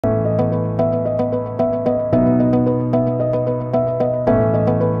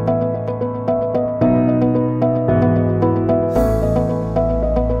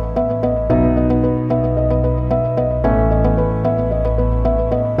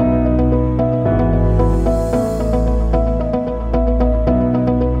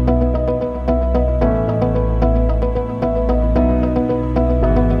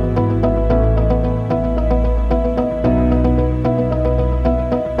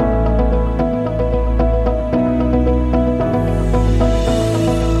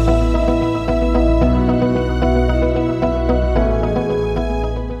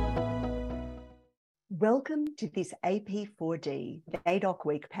this AP4D NAIDOC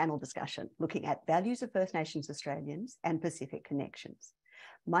Week panel discussion looking at values of First Nations Australians and Pacific connections.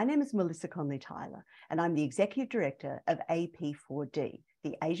 My name is Melissa Conley-Tyler, and I'm the Executive Director of AP4D,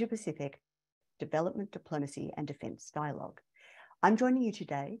 the Asia Pacific Development, Diplomacy and Defence Dialogue. I'm joining you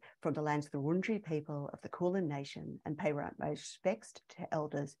today from the lands of the Wurundjeri people of the Kulin Nation and pay my respects to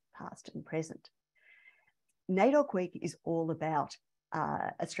elders past and present. NAIDOC Week is all about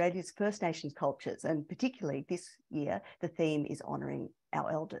Australia's First Nations cultures, and particularly this year, the theme is honouring our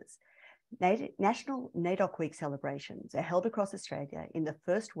elders. National NAIDOC Week celebrations are held across Australia in the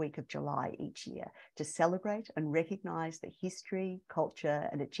first week of July each year to celebrate and recognise the history, culture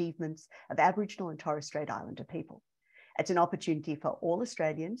and achievements of Aboriginal and Torres Strait Islander people. It's an opportunity for all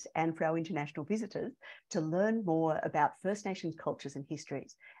Australians and for our international visitors to learn more about First Nations cultures and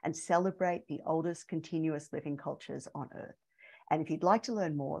histories and celebrate the oldest continuous living cultures on Earth. And if you'd like to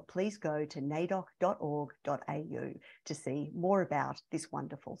learn more, please go to naidoc.org.au to see more about this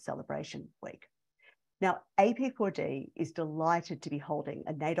wonderful celebration week. Now, AP4D is delighted to be holding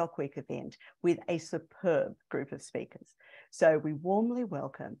a NAIDOC Week event with a superb group of speakers. So we warmly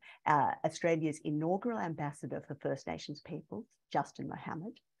welcome Australia's inaugural Ambassador for First Nations Peoples, Justin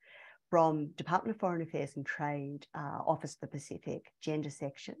Mohamed, from Department of Foreign Affairs and Trade, Office of the Pacific, Gender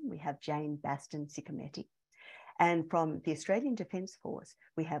Section, we have Jane Bastin-Sikimeti. And from the Australian Defence Force,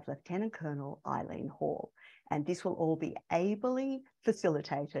 we have Lieutenant Colonel Eileen Hall. And this will all be ably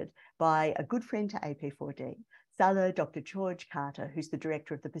facilitated by a good friend to AP4D, Salā Dr. George Carter, who's the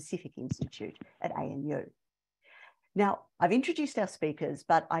Director of the Pacific Institute at ANU. Now, I've introduced our speakers,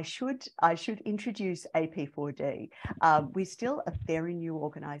 but I should introduce AP4D. We're still a very new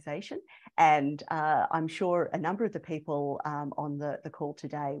organisation, and I'm sure a number of the people on the call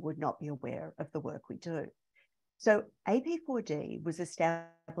today would not be aware of the work we do. So AP4D was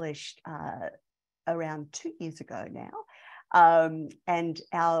established around 2 years ago now, and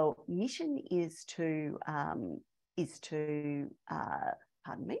our mission is to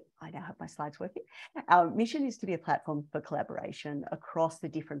pardon me, I now have my slides working. Our mission is to be a platform for collaboration across the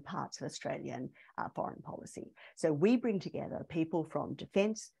different parts of Australian foreign policy. So we bring together people from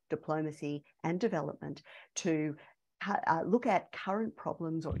defence, diplomacy and development to look at current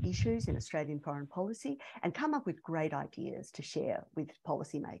problems or issues in Australian foreign policy and come up with great ideas to share with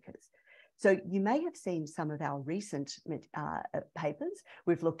policymakers. So you may have seen some of our recent papers.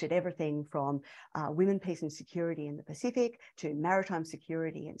 We've looked at everything from women, peace and security in the Pacific to maritime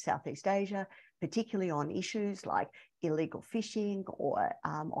security in Southeast Asia, particularly on issues like illegal fishing or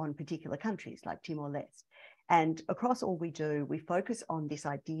on particular countries like Timor-Leste. And across all we do, we focus on this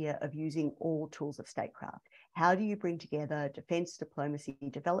idea of using all tools of statecraft. How do you bring together defence, diplomacy,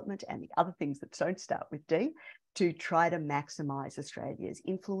 development, and the other things that don't start with D to try to maximise Australia's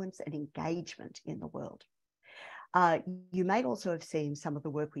influence and engagement in the world? You may also have seen some of the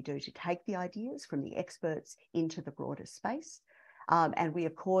work we do to take the ideas from the experts into the broader space. And we,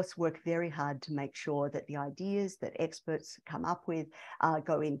 of course, work very hard to make sure that the ideas that experts come up with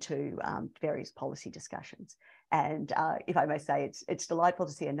go into various policy discussions. And if I may say, it's delightful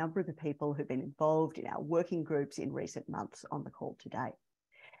to see a number of the people who've been involved in our working groups in recent months on the call today.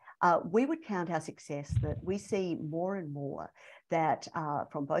 We would count our success that we see more and more that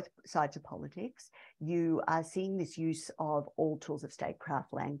from both sides of politics, you are seeing this use of all tools of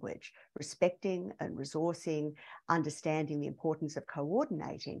statecraft language, respecting and resourcing, understanding the importance of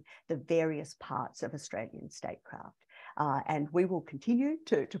coordinating the various parts of Australian statecraft. And we will continue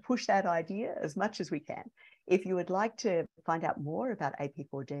to push that idea as much as we can. If you would like to find out more about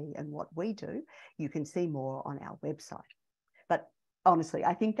AP4D and what we do, you can see more on our website. But honestly,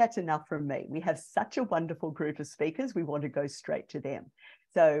 I think that's enough from me. We have such a wonderful group of speakers, we want to go straight to them.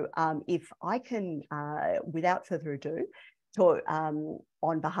 So if I can, without further ado, talk,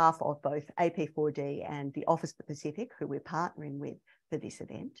 on behalf of both AP4D and the Office of the Pacific, who we're partnering with for this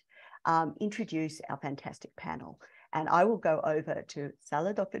event, introduce our fantastic panel. And I will go over to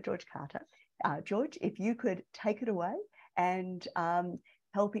Salā Dr. George Carter. George, if you could take it away and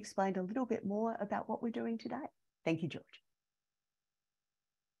help explain a little bit more about what we're doing today. Thank you, George.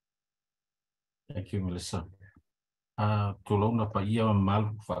 Thank you, Melissa. Tulona pa ia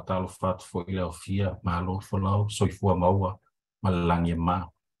malu fatalo fat for Ilafia malo for lao soifua maua malangi ma.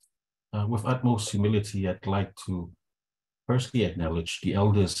 With utmost humility, I'd like to firstly acknowledge the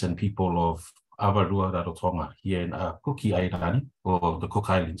elders and people of Avarua Rarotonga here in Cookie Airani, or the Cook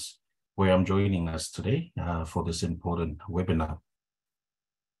Islands, where I'm joining us today for this important webinar.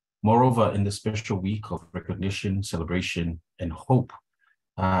 Moreover, in this special week of recognition, celebration, and hope,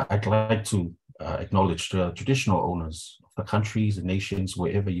 I'd like to acknowledge the traditional owners of the countries and nations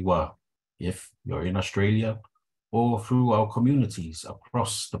wherever you are. If you're in Australia or through our communities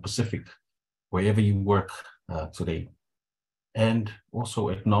across the Pacific, wherever you work today. And also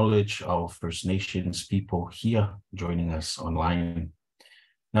acknowledge our First Nations people here joining us online.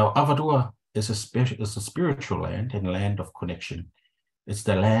 Now, Awadua is a spiritual land and land of connection. It's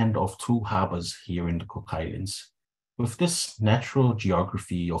the land of two harbors here in the Cook Islands. With this natural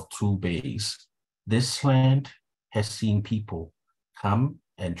geography of two bays, this land has seen people come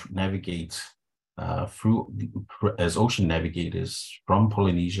and navigate as ocean navigators from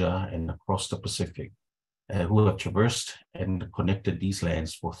Polynesia and across the Pacific, who have traversed and connected these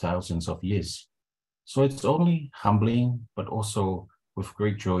lands for thousands of years. So it's only humbling, but also with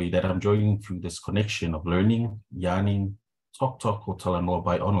great joy that I'm joining through this connection of learning, yarning, talk o Talanoa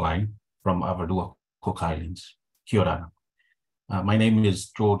by online from Awadua, Cook Islands. Kia ora. My name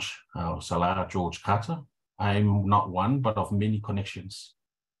is Salā George Carter. I'm not one, but of many connections.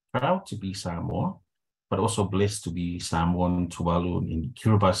 Proud to be Samoa, but also blessed to be Samoan, Tuvalu, in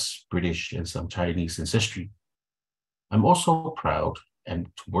Kiribati, British, and some Chinese ancestry. I'm also proud to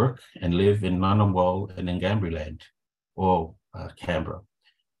work and live in Ngunnawal and Ngambri land, or Canberra,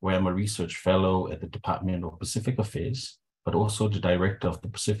 where I'm a research fellow at the Department of Pacific Affairs, but also the director of the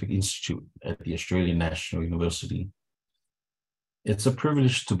Pacific Institute at the Australian National University. It's a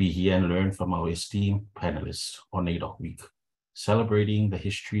privilege to be here and learn from our esteemed panelists on NAIDOC Week, celebrating the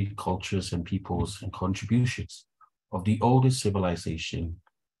history, cultures, and peoples and contributions of the oldest civilization,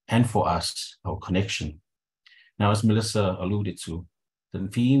 and for us, our connection. Now, as Melissa alluded to, the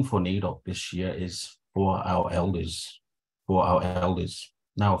theme for NAIDOC this year is for our elders.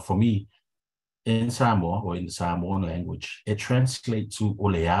 Now, for me, in Samoa, or in the Samoan language, it translates to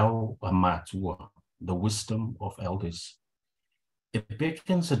Oleao Amatua, the wisdom of elders. It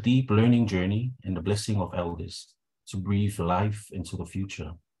beckons a deep learning journey and the blessing of elders to breathe life into the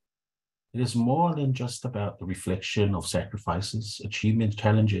future. It is more than just about the reflection of sacrifices, achievement,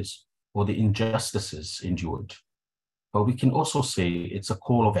 challenges, or the injustices endured. But we can also say it's a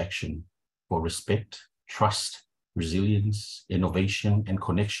call of action for respect, trust, resilience, innovation, and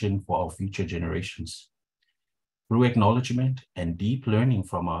connection for our future generations. Through acknowledgement and deep learning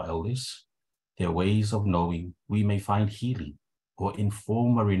from our elders, their ways of knowing, we may find healing or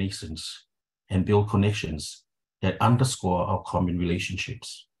inform a renaissance and build connections that underscore our common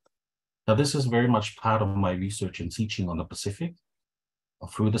relationships. Now, this is very much part of my research and teaching on the Pacific,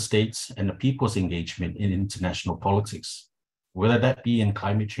 through the states and the people's engagement in international politics, whether that be in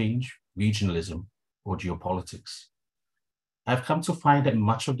climate change, regionalism, or geopolitics. I've come to find that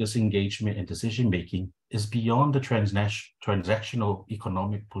much of this engagement and decision-making is beyond the transactional,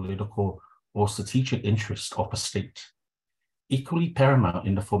 economic, political, or strategic interest of a state. Equally paramount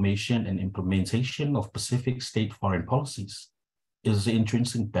in the formation and implementation of Pacific state foreign policies is the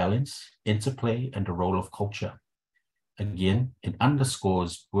intrinsic balance, interplay, and the role of culture. Again, it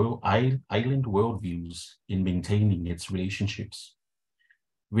underscores island worldviews in maintaining its relationships.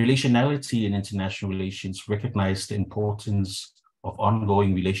 Relationality in international relations recognize the importance of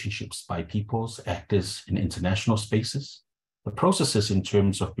ongoing relationships by peoples, actors in international spaces, the processes in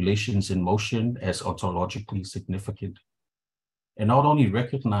terms of relations in motion as ontologically significant, and not only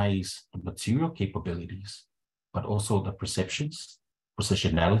recognize the material capabilities, but also the perceptions,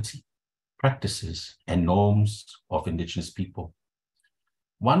 positionality, practices, and norms of Indigenous people.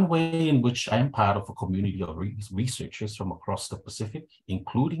 One way in which I am part of a community of researchers from across the Pacific,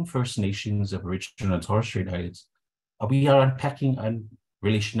 including First Nations, Aboriginal and Torres Strait Islands, we are unpacking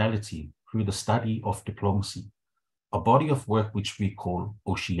relationality through the study of diplomacy, a body of work which we call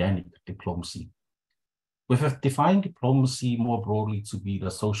oceanic diplomacy. We have defined diplomacy more broadly to be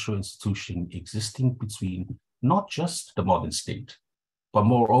the social institution existing between not just the modern state, but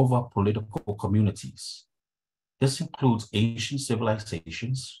moreover political communities. This includes ancient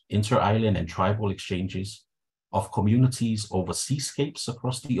civilizations, inter-island and tribal exchanges of communities over seascapes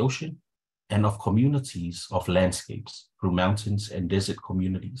across the ocean, and of communities of landscapes through mountains and desert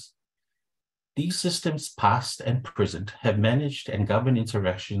communities. These systems, past and present, have managed and governed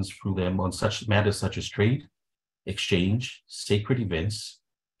interactions through them on such matters such as trade, exchange, sacred events,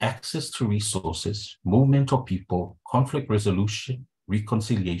 access to resources, movement of people, conflict resolution,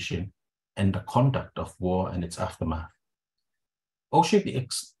 reconciliation, and the conduct of war and its aftermath. Oceanic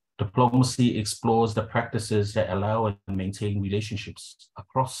diplomacy explores the practices that allow and maintain relationships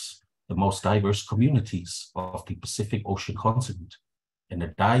across the most diverse communities of the Pacific Ocean continent, and the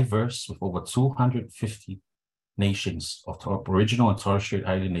diverse with over 250 nations of Aboriginal and Torres Strait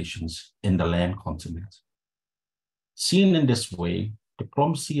Island nations in the land continent. Seen in this way,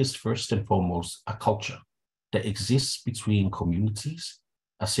 diplomacy is first and foremost a culture that exists between communities,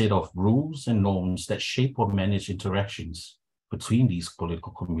 a set of rules and norms that shape or manage interactions between these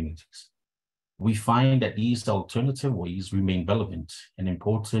political communities. We find that these alternative ways remain relevant and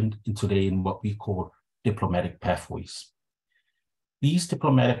important today in what we call diplomatic pathways. These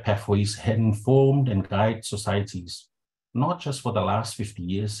diplomatic pathways have informed and guided societies, not just for the last 50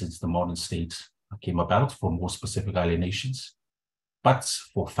 years since the modern state came about for most Pacific Island nations, but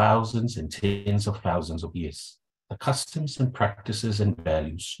for thousands and tens of thousands of years. The customs and practices and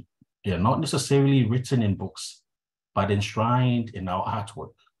values, they are not necessarily written in books, but enshrined in our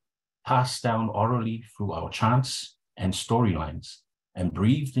artwork, passed down orally through our chants and storylines, and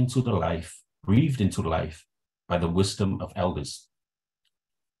breathed into life by the wisdom of elders.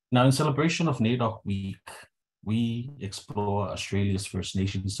 Now, in celebration of NAIDOC Week, we explore Australia's First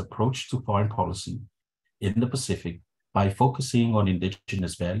Nations approach to foreign policy in the Pacific by focusing on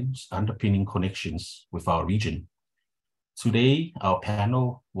Indigenous values underpinning connections with our region. Today, our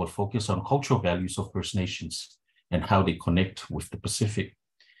panel will focus on cultural values of First Nations and how they connect with the Pacific.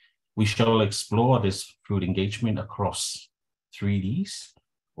 We shall explore this through engagement across 3Ds,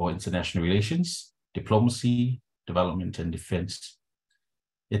 or international relations, diplomacy, development, and defense.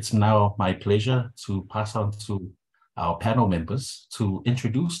 It's now my pleasure to pass on to our panel members to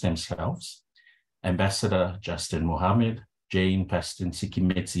introduce themselves. Ambassador Justin Mohamed, Jane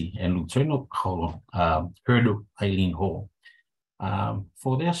Bastin-Sikimeti, and Lieutenant Colonel Eileen Hall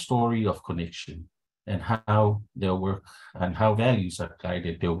for their story of connection and how their work and how values have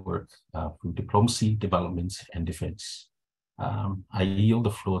guided their work through diplomacy, development, and defense. I yield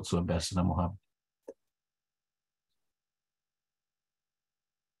the floor to Ambassador Mohamed.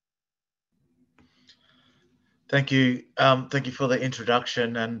 Thank you. Thank you for the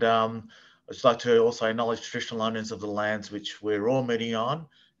introduction. And I'd just like to also acknowledge traditional owners of the lands which we're all meeting on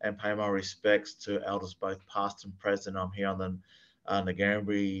and pay my respects to elders both past and present. I'm here on the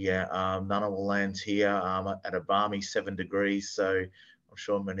Ngambri Ngunnawal lands here at a balmy 7 degrees. So I'm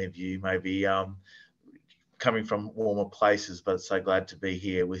sure many of you may be coming from warmer places, but so glad to be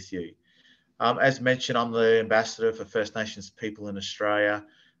here with you. As mentioned, I'm the Ambassador for First Nations people in Australia.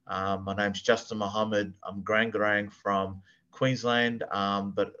 My name's Justin Mohamed. I'm Garangarang from Queensland,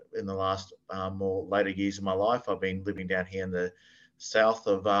 but in the last more later years of my life, I've been living down here in the south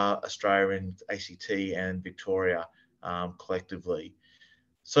of Australia in ACT and Victoria collectively.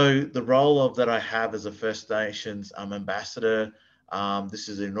 So the role that I have as a First Nations ambassador, this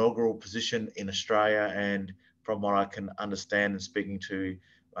is an inaugural position in Australia, and from what I can understand and speaking to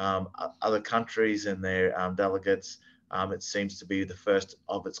other countries and their delegates, it seems to be the first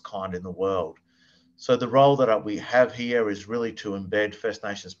of its kind in the world. So the role that we have here is really to embed First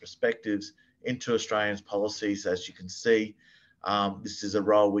Nations perspectives into Australians' policies. As you can see, this is a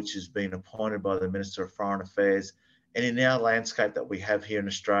role which has been appointed by the Minister of Foreign Affairs. And in our landscape that we have here in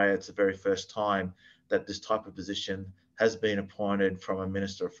Australia, it's the very first time that this type of position has been appointed from a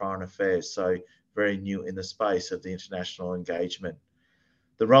Minister of Foreign Affairs. So very new in the space of the international engagement.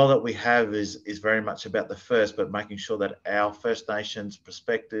 The role that we have is very much about the first, but making sure that our First Nations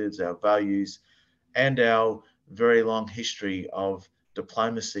perspectives, our values, and our very long history of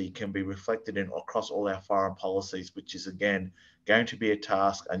diplomacy can be reflected in across all our foreign policies, which is again going to be a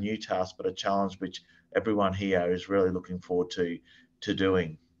task, a new task, but a challenge which everyone here is really looking forward to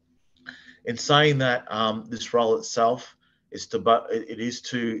doing. In saying that, this role itself is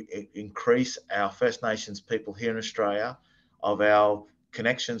to increase our First Nations people here in Australia, of our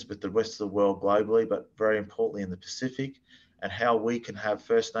connections with the rest of the world globally, but very importantly in the Pacific, and how we can have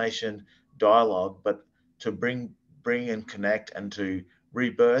First Nation dialogue, but to bring and connect and to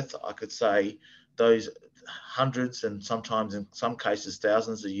rebirth, I could say, those hundreds and sometimes in some cases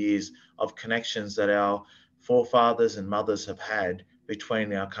thousands of years of connections that our forefathers and mothers have had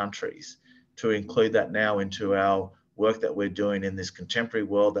between our countries, to include that now into our work that we're doing in this contemporary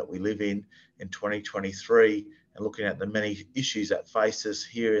world that we live in 2023, and looking at the many issues that face us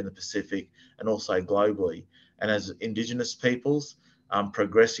here in the Pacific and also globally. And as Indigenous peoples,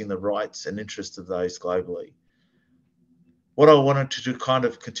 progressing the rights and interests of those globally. What I wanted to kind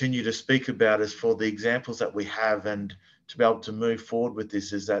of continue to speak about is for the examples that we have and to be able to move forward with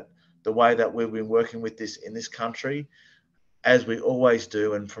this is that the way that we've been working with this in this country, as we always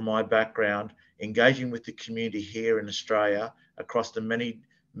do, and from my background, engaging with the community here in Australia across the many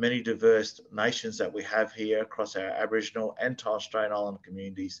diverse nations that we have here across our Aboriginal and Torres Strait Islander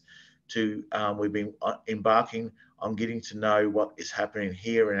communities. We've been embarking on getting to know what is happening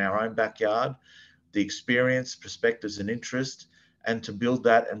here in our own backyard, the experience, perspectives, and interest, and to build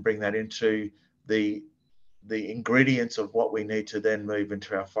that and bring that into the ingredients of what we need to then move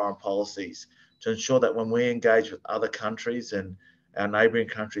into our foreign policies to ensure that when we engage with other countries and our neighbouring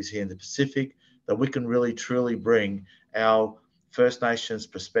countries here in the Pacific, that we can really truly bring our First Nations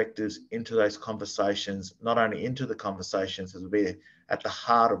perspectives into those conversations, not only into the conversations, as will be at the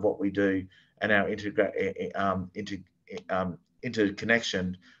heart of what we do and our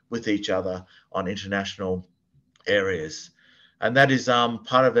interconnection with each other on international areas. And that is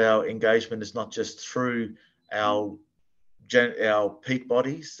part of our engagement, is not just through our peak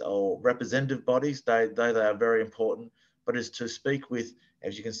bodies or representative bodies, they are very important, but is to speak with,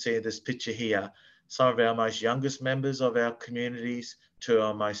 as you can see in this picture here, some of our most youngest members of our communities to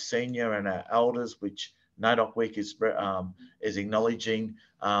our most senior and our elders, which NAIDOC Week is acknowledging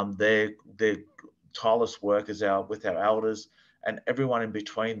their tireless work with our elders and everyone in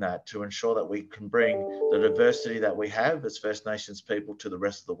between that, to ensure that we can bring the diversity that we have as First Nations people to the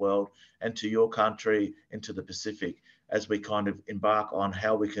rest of the world and to your country, into the Pacific, as we kind of embark on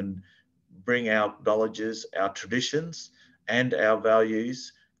how we can bring our knowledges, our traditions and our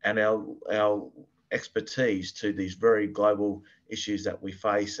values and our expertise to these very global issues that we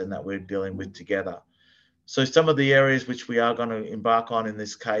face and that we're dealing with together. So some of the areas which we are going to embark on in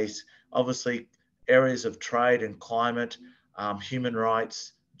this case, obviously areas of trade and climate, human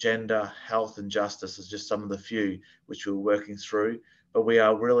rights, gender, health and justice is just some of the few which we're working through. But we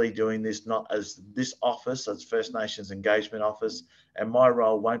are really doing this not as this office, as First Nations Engagement Office, and my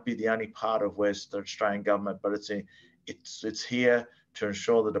role won't be the only part of Western Australian government, but it's here to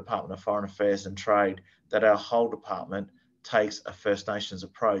ensure the Department of Foreign Affairs and Trade that our whole department takes a First Nations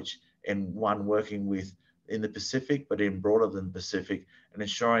approach in one working with in the Pacific, but in broader than the Pacific, and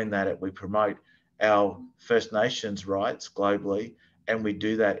ensuring that we promote our First Nations rights globally, and we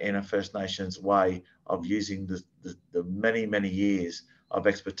do that in a First Nations way of using the many, many years of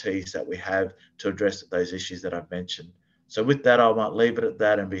expertise that we have to address those issues that I've mentioned. So with that, I might leave it at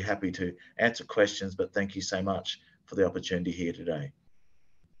that and be happy to answer questions, but thank you so much for the opportunity here today.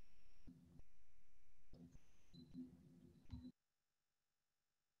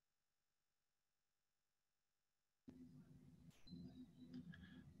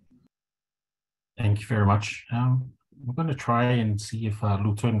 Thank you very much. We're going to try and see if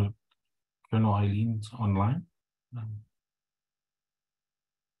Lieutenant Colonel Eileen's online. If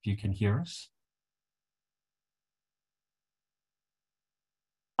you can hear us.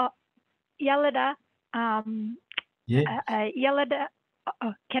 Yalada. Yeah. Yalada.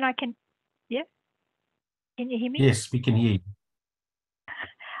 Yeah? Can you hear me? Yes, we can hear you.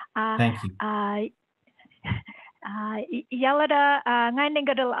 Thank you. Yalada ngai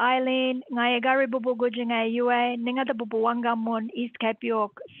ningadal Eileen ngai agari bubu gujingai UA ningada bubu wangamon East Cape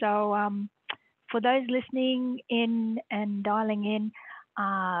York. So for those listening in and dialing in,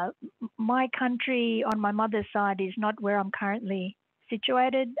 my country on my mother's side is not where I'm currently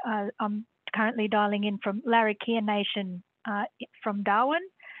situated. I'm currently dialing in from Larrakia Nation from Darwin.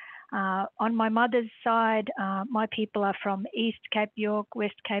 On my mother's side, my people are from East Cape York,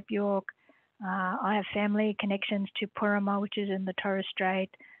 West Cape York. I have family connections to Purama, which is in the Torres Strait.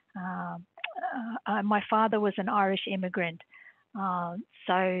 My father was an Irish immigrant.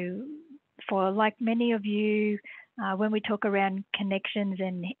 So for like many of you, when we talk around connections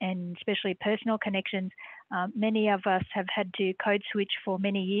and especially personal connections, many of us have had to code switch for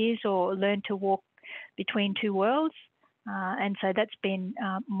many years or learn to walk between two worlds. And so that's been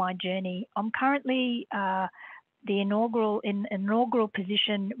my journey. I'm currently the inaugural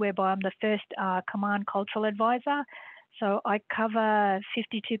position whereby I'm the first Command Cultural Advisor. So I cover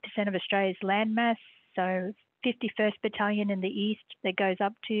 52% of Australia's landmass, so 51st Battalion in the east that goes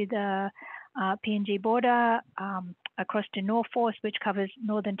up to the PNG border, across to North Force, which covers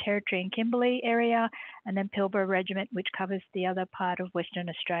Northern Territory and Kimberley area, and then Pilbara Regiment, which covers the other part of Western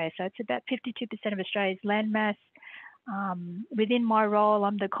Australia. So it's about 52% of Australia's landmass. Within my role,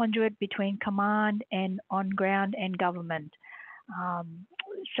 I'm the conduit between command and on ground and government.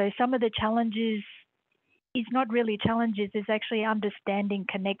 So some of the challenges is not really challenges, it's actually understanding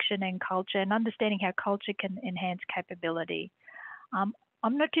connection and culture and understanding how culture can enhance capability.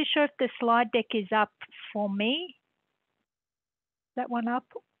 I'm not too sure if the slide deck is up for me. Is that one up?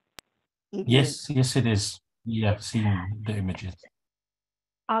 Yes, yes it is. Yeah, I've seen the images.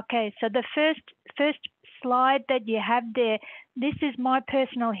 Okay, so the first slide that you have there, this is my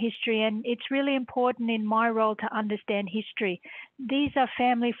personal history, and it's really important in my role to understand history. These are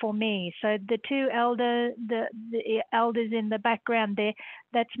family for me. So the two the elders in the background there,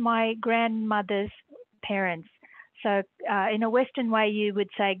 that's my grandmother's parents. So in a Western way, you would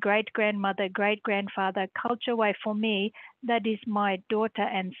say great-grandmother, great-grandfather. Culture way for me, that is my daughter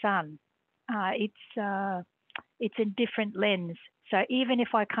and son. It's a different lens. So even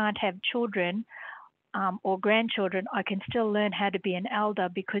if I can't have children, or grandchildren, I can still learn how to be an elder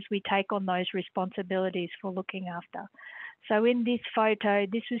because we take on those responsibilities for looking after. So in this photo,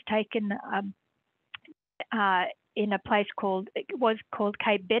 this was taken in a place called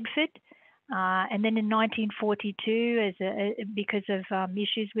Cape Bedford. And then in 1942, because of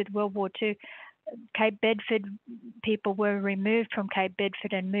issues with World War II, Cape Bedford people were removed from Cape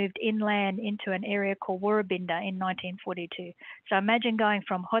Bedford and moved inland into an area called Woorabinda in 1942. So imagine going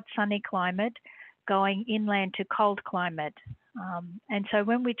from hot, sunny climate, going inland to cold climate. And so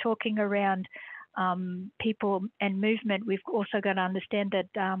when we're talking around people and movement, we've also got to understand that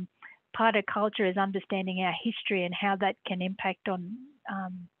part of culture is understanding our history and how that can impact on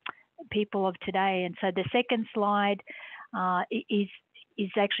people of today. And so the second slide is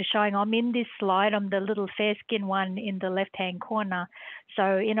actually showing, I'm in this slide, I'm the little fair skinned one in the left-hand corner.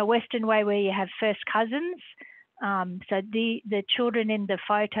 So in a Western way where you have first cousins, so the children in the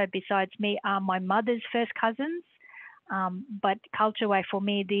photo besides me are my mother's first cousins, but culture way for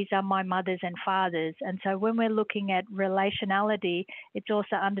me, these are my mothers and fathers. And so when we're looking at relationality, it's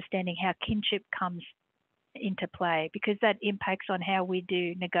also understanding how kinship comes into play, because that impacts on how we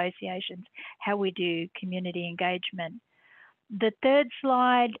do negotiations, how we do community engagement. The third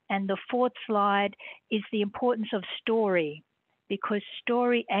slide and the fourth slide is the importance of story, because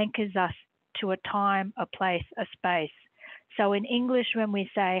story anchors us to a time, a place, a space. So in English, when we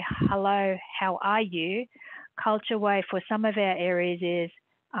say, hello, how are you? Culture way for some of our areas is,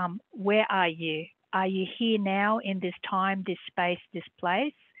 where are you? Are you here now in this time, this space, this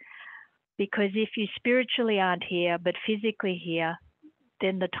place? Because if you spiritually aren't here, but physically here,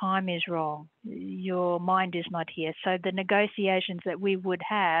 then the time is wrong. Your mind is not here. So the negotiations that we would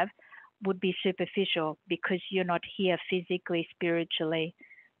have would be superficial because you're not here physically, spiritually.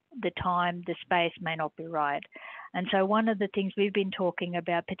 The time, the space may not be right. And so one of the things we've been talking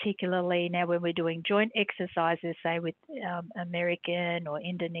about, particularly now when we're doing joint exercises, say with American or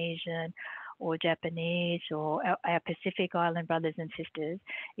Indonesian or Japanese or our Pacific Island brothers and sisters,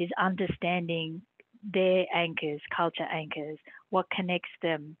 is understanding their anchors, culture anchors, what connects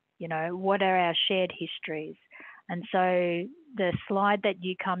them, you know, what are our shared histories. And so the slide that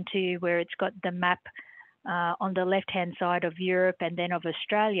you come to where it's got the map on the left-hand side of Europe and then of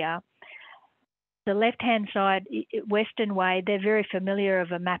Australia, the left-hand side, Western way, they're very familiar of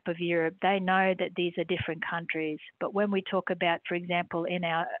a map of Europe. They know that these are different countries. But when we talk about, for example, in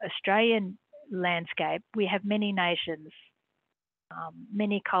our Australian landscape, we have many nations,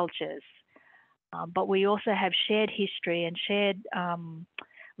 many cultures, but we also have shared history and shared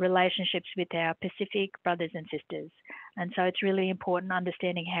relationships with our Pacific brothers and sisters. And so it's really important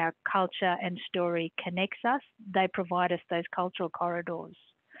understanding how culture and story connects us. They provide us those cultural corridors.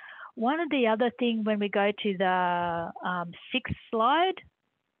 One of the other things when we go to the sixth slide,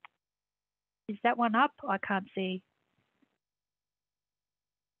 is that one up? I can't see.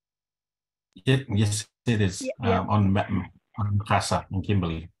 Yes, it is. Yeah. On Casa and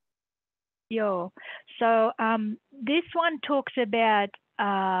Kimberley. Yeah. So this one talks about,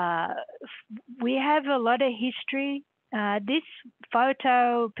 we have a lot of history. This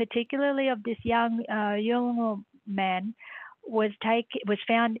photo, particularly of this young Yolngu man, was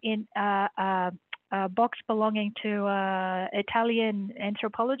found in a box belonging to an Italian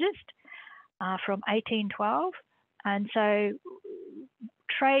anthropologist from 1812. And so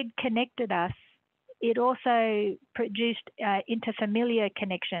trade connected us. It also produced interfamiliar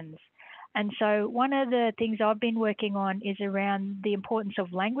connections. And so one of the things I've been working on is around the importance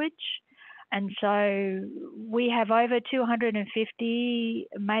of language. And so we have over 250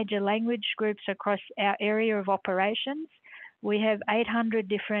 major language groups across our area of operations. We have 800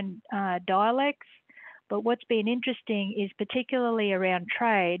 different dialects. But what's been interesting is particularly around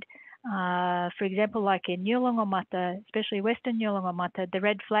trade. For example, like in Nyulungomata, especially Western Nyulungomata, the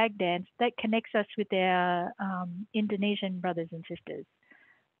red flag dance, that connects us with our Indonesian brothers and sisters.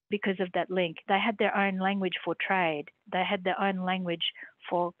 Because of that link, they had their own language for trade. They had their own language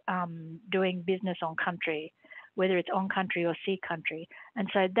for doing business on country, whether it's on country or sea country. And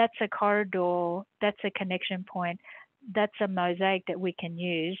so that's a corridor, that's a connection point, that's a mosaic that we can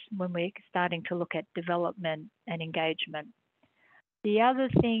use when we're starting to look at development and engagement. The other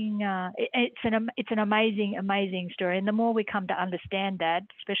thing, it's an amazing, amazing story. And the more we come to understand that,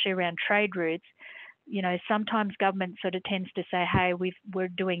 especially around trade routes, you know, sometimes government sort of tends to say, hey, we're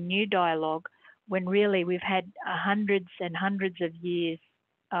doing new dialogue, when really we've had hundreds and hundreds of years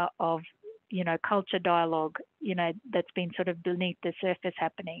of, you know, culture dialogue, you know, that's been sort of beneath the surface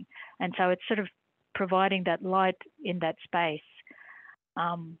happening. And so it's sort of providing that light in that space.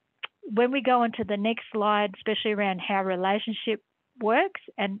 When we go on to the next slide, especially around how relationship works.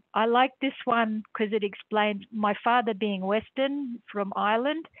 And I like this one because it explains my father being Western from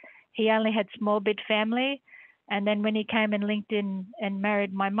Ireland. He only had small bit family. And then when he came and linked in and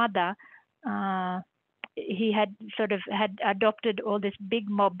married my mother, he had adopted all this big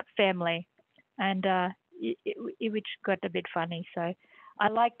mob family, and which got a bit funny. So I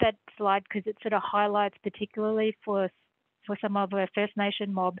like that slide because it sort of highlights, particularly for some of our First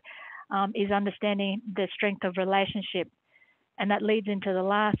Nation mob, is understanding the strength of relationship. And that leads into the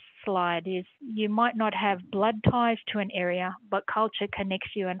last slide, is you might not have blood ties to an area, but culture connects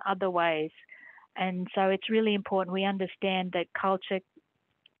you in other ways. And so it's really important we understand that culture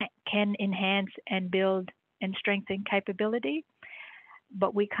can enhance and build and strengthen capability,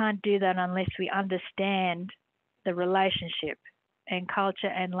 but we can't do that unless we understand the relationship, and culture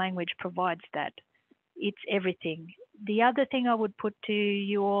and language provides that. It's everything. The other thing I would put to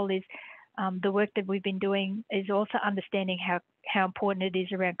you all is the work that we've been doing is also understanding how important it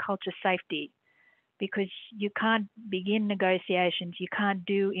is around culture safety, because you can't begin negotiations, you can't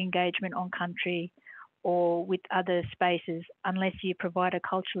do engagement on country or with other spaces unless you provide a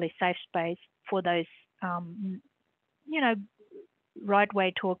culturally safe space for those, right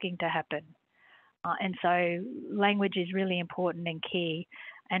way talking to happen. And so language is really important and key.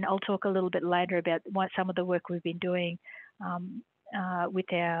 And I'll talk a little bit later about some of the work we've been doing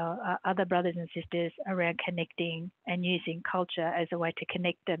with our other brothers and sisters around connecting and using culture as a way to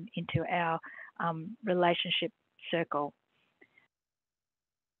connect them into our relationship circle.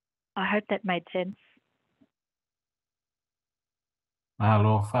 I hope that made sense.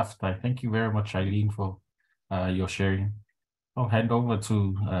 Hello, Faftai. Thank you very much, Eileen, for your sharing. I'll hand over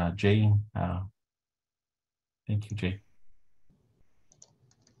to Jane. Thank you, Jane.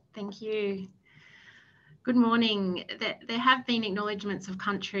 Thank you. Good morning. There have been acknowledgements of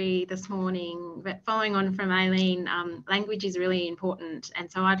country this morning, but following on from Eileen, language is really important.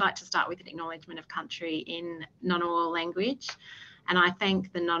 And so I'd like to start with an acknowledgement of country in Ngunnawal language. And I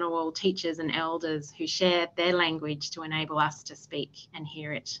thank the Ngunnawal teachers and elders who shared their language to enable us to speak and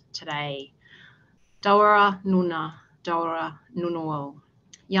hear it today. Dawara Nuna, Dawara Ngunnawal,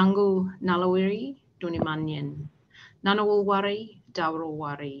 Yangu Nalawiri, Dunimanyan, Ngunnawal Wari, Dawara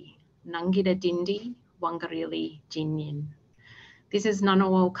Wari, Nangida Dindi, Wangarili Jinyin. This is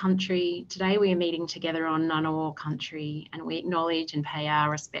Ngunnawal country. Today we are meeting together on Ngunnawal country, and we acknowledge and pay our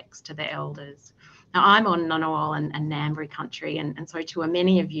respects to the elders. Now I'm on Ngunnawal and Ngambri country, and so too are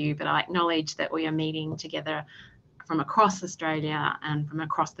many of you, but I acknowledge that we are meeting together from across Australia and from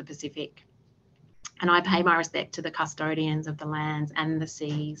across the Pacific. And I pay my respect to the custodians of the lands and the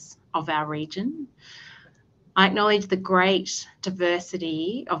seas of our region. I acknowledge the great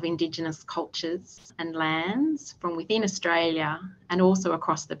diversity of Indigenous cultures and lands from within Australia and also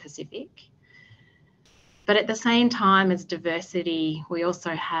across the Pacific. But at the same time as diversity, we also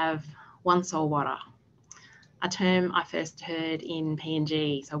have one soul water, a term I first heard in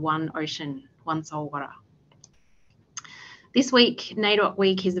PNG, so one ocean, one soul water. This week, NAIDOC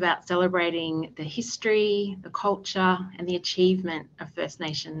Week is about celebrating the history, the culture and the achievement of First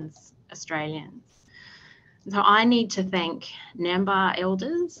Nations Australians. So I need to thank Ngamba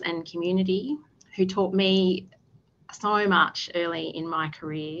elders and community who taught me so much early in my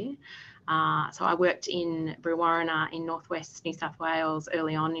career. So I worked in Brewarrina in northwest New South Wales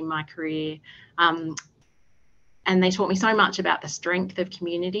early on in my career. And they taught me so much about the strength of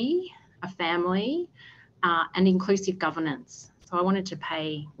community, of family, and inclusive governance. So I wanted to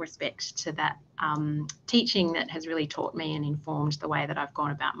pay respect to that teaching that has really taught me and informed the way that I've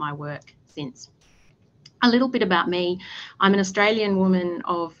gone about my work since. A little bit about me. I'm an Australian woman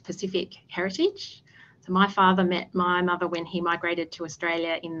of Pacific heritage. So my father met my mother when he migrated to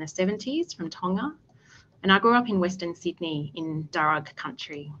Australia in the 70s from Tonga. And I grew up in Western Sydney in Darug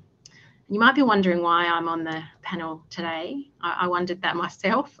country. You might be wondering why I'm on the panel today. I wondered that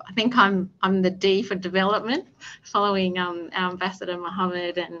myself. I think I'm the D for development, following our Ambassador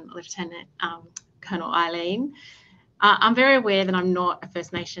Mohamed and Lieutenant Colonel Eileen. I'm very aware that I'm not a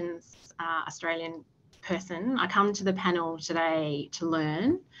First Nations Australian person. I come to the panel today to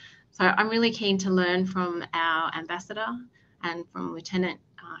learn. So I'm really keen to learn from our Ambassador and from Lieutenant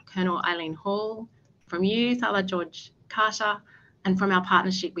Colonel Eileen Hall, from you, Salā George Carter, and from our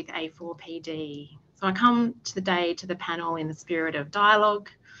partnership with A4PD. So I come today to the panel in the spirit of dialogue,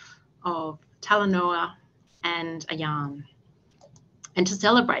 of Talanoa and a yarn, and to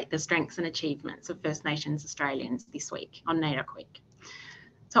celebrate the strengths and achievements of First Nations Australians this week on NAIDOC Week.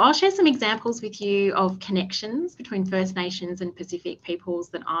 So I'll share some examples with you of connections between First Nations and Pacific peoples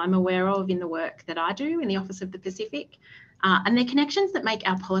that I'm aware of in the work that I do in the Office of the Pacific, and they're connections that make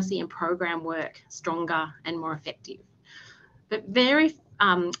our policy and program work stronger and more effective. But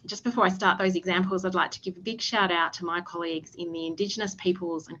just before I start those examples, I'd like to give a big shout out to my colleagues in the Indigenous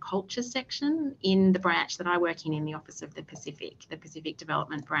Peoples and Cultures section in the branch that I work in the Office of the Pacific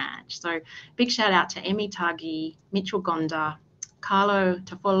Development Branch. So big shout out to Emmy Tagi, Mitchell Gonda, Carlo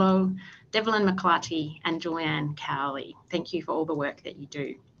Tafolo, Devlin McClarty and Julianne Cowley. Thank you for all the work that you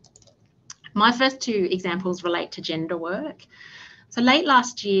do. My first two examples relate to gender work. So late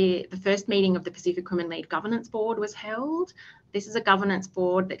last year, the first meeting of the Pacific Women Lead Governance Board was held. This is a governance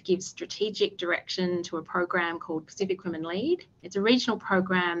board that gives strategic direction to a program called Pacific Women Lead. It's a regional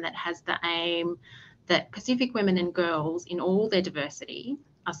program that has the aim that Pacific women and girls in all their diversity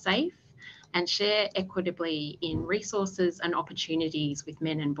are safe and share equitably in resources and opportunities with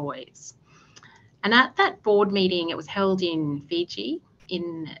men and boys. And at that board meeting, it was held in Fiji,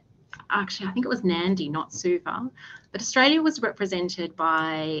 actually, I think it was Nandi, not Suva, but Australia was represented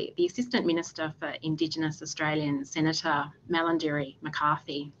by the Assistant Minister for Indigenous Australians, Senator Malarndirri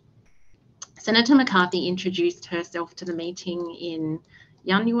McCarthy. Senator McCarthy introduced herself to the meeting in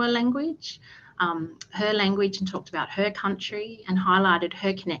Yanyuwa language, her language, and talked about her country and highlighted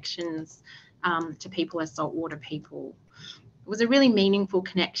her connections to people as saltwater people. It was a really meaningful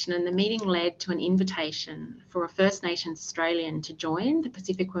connection, and the meeting led to an invitation for a First Nations Australian to join the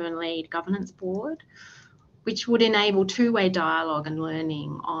Pacific Women Lead Governance Board, which would enable two-way dialogue and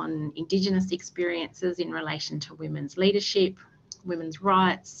learning on Indigenous experiences in relation to women's leadership, women's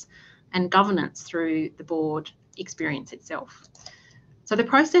rights, and governance through the board experience itself. So the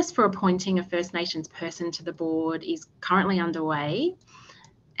process for appointing a First Nations person to the board is currently underway,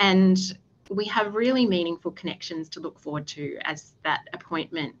 and we have really meaningful connections to look forward to as that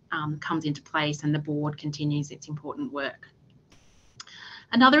appointment comes into place and the board continues its important work.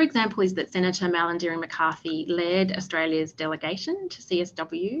 Another example is that Senator Malarndirri McCarthy led Australia's delegation to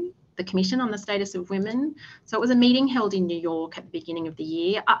CSW, the Commission on the Status of Women. So it was a meeting held in New York at the beginning of the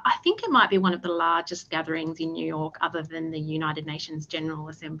year. I think it might be one of the largest gatherings in New York other than the United Nations General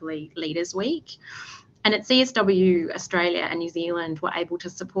Assembly Leaders Week. And at CSW, Australia and New Zealand were able to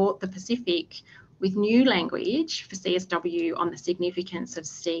support the Pacific with new language for CSW on the significance of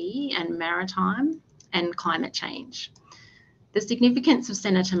sea and maritime and climate change. The significance of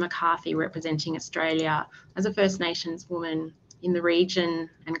Senator McCarthy representing Australia as a First Nations woman in the region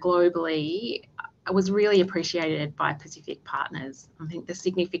and globally was really appreciated by Pacific partners. I think the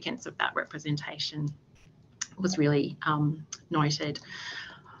significance of that representation was really noted.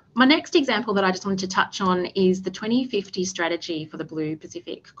 My next example that I just wanted to touch on is the 2050 strategy for the Blue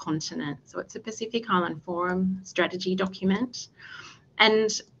Pacific continent. So it's a Pacific Island Forum strategy document, and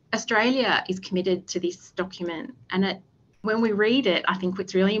Australia is committed to this document. And when we read it, I think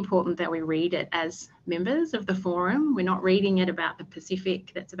it's really important that we read it as members of the forum. We're not reading it about the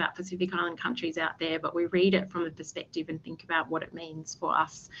Pacific, that's about Pacific Island countries out there, but we read it from a perspective and think about what it means for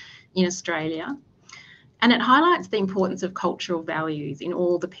us in Australia. And it highlights the importance of cultural values in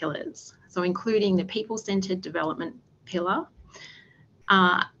all the pillars, so including the people-centred development pillar.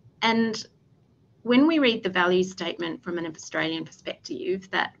 And when we read the values statement from an Australian perspective,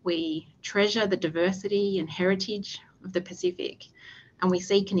 that we treasure the diversity and heritage of the Pacific, and we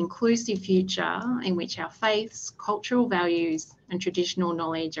seek an inclusive future in which our faiths, cultural values and traditional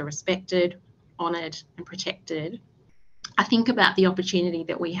knowledge are respected, honoured and protected, I think about the opportunity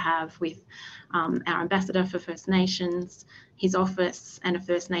that we have with our Ambassador for First Nations, his office and a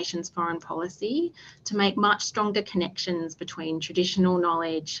First Nations foreign policy to make much stronger connections between traditional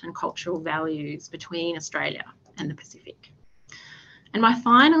knowledge and cultural values between Australia and the Pacific. And my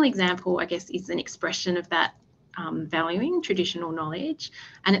final example, I guess, is an expression of that valuing traditional knowledge,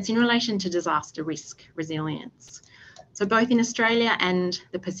 and it's in relation to disaster risk resilience. So both in Australia and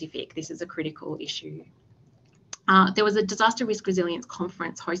the Pacific, this is a critical issue. There was a disaster risk resilience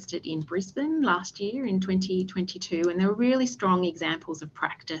conference hosted in Brisbane last year in 2022, and there were really strong examples of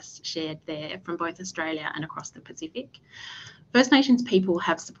practice shared there from both Australia and across the Pacific. First Nations people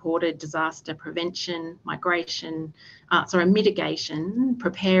have supported disaster prevention, mitigation,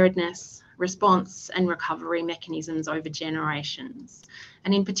 preparedness, response and recovery mechanisms over generations.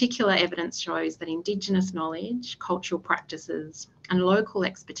 And in particular, evidence shows that Indigenous knowledge, cultural practices and local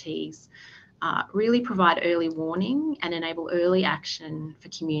expertise really provide early warning and enable early action for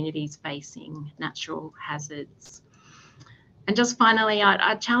communities facing natural hazards. And just finally,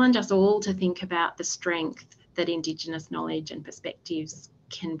 I challenge us all to think about the strength that Indigenous knowledge and perspectives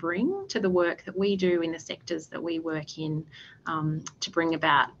can bring to the work that we do in the sectors that we work in to bring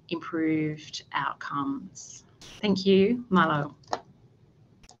about improved outcomes. Thank you, Malo.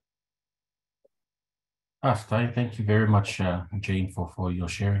 Thank you very much, Jane, for your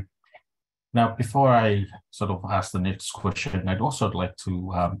sharing. Now, before I sort of ask the next question, I'd also like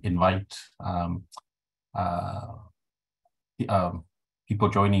to invite people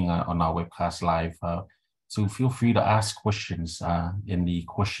joining on our webcast live to feel free to ask questions in the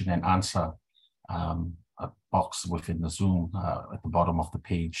question and answer box within the Zoom at the bottom of the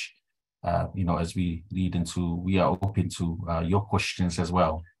page. As we lead into, we are open to your questions as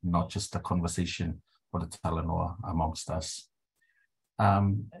well, not just the conversation or the Talanoa amongst us.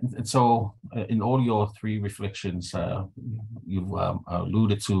 And so in all your three reflections, you've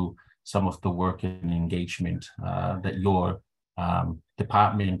alluded to some of the work and engagement that your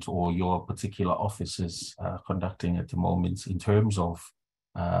department or your particular office is conducting at the moment in terms of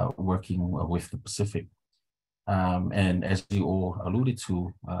working with the Pacific. And as you all alluded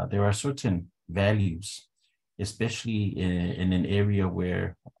to, there are certain values, especially in an area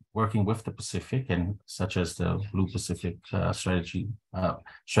where working with the Pacific, and such as the Blue Pacific strategy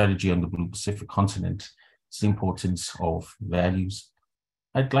on the Blue Pacific continent, it's the importance of values.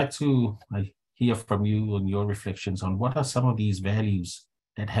 I'd like to hear from you on your reflections on what are some of these values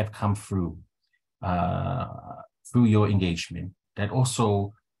that have come through your engagement that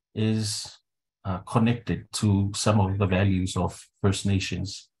also is connected to some of the values of First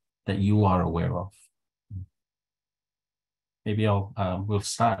Nations that you are aware of. Maybe we'll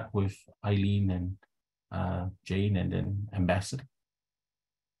start with Eileen and Jane, and then Ambassador.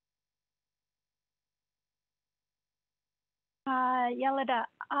 Yalada,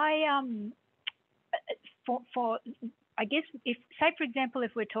 I guess say for example,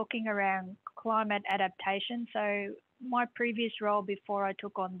 if we're talking around climate adaptation, so my previous role before I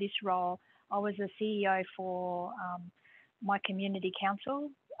took on this role, I was a CEO for my community council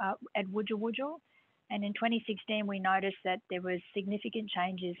at Wujal. And in 2016, we noticed that there was significant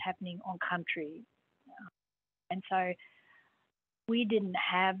changes happening on country. And so we didn't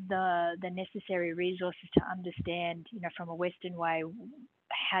have the necessary resources to understand, from a Western way,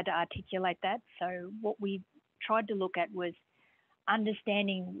 how to articulate that. So what we tried to look at was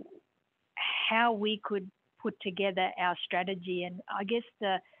understanding how we could put together our strategy. And I guess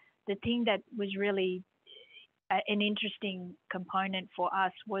the thing that was really an interesting component for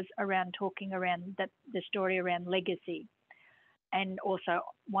us was around talking around the story around legacy, and also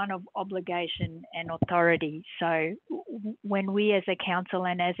one of obligation and authority. So when we as a council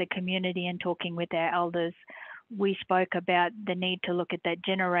and as a community and talking with our elders, we spoke about the need to look at that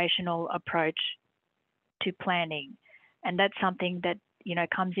generational approach to planning. And that's something that,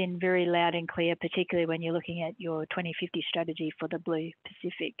 comes in very loud and clear, particularly when you're looking at your 2050 strategy for the Blue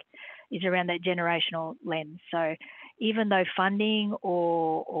Pacific, is around that generational lens. So even though funding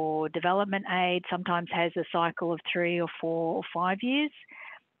or development aid sometimes has a cycle of 3 or 4 or 5 years,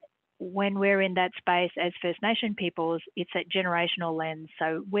 when we're in that space as First Nation peoples, it's that generational lens.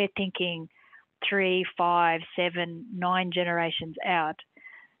 So we're thinking 3, 5, 7, 9 generations out.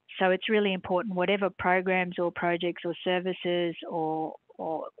 So it's really important, whatever programs or projects or services or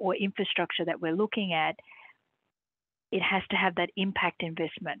infrastructure that we're looking at, it has to have that impact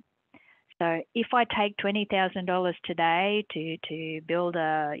investment. So if I take $20,000 today to build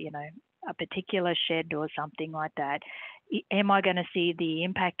a particular shed or something like that, am I going to see the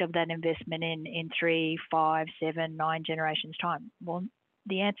impact of that investment in 3, 5, 7, 9 generations time? Well,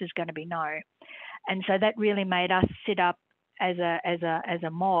 the answer is going to be no. And so that really made us sit up as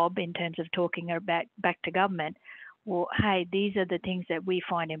a mob in terms of talking about back to government. Well, hey, these are the things that we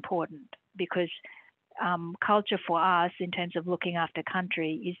find important, because culture for us in terms of looking after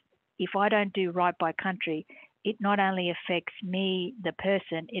country is, if I don't do right by country, it not only affects me, the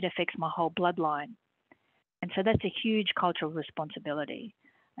person, it affects my whole bloodline. And so that's a huge cultural responsibility.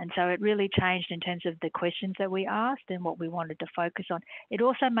 And so it really changed in terms of the questions that we asked and what we wanted to focus on. It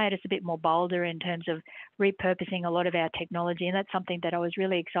also made us a bit more bolder in terms of repurposing a lot of our technology. And that's something that I was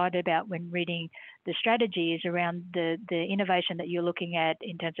really excited about when reading the strategy, is around the innovation that you're looking at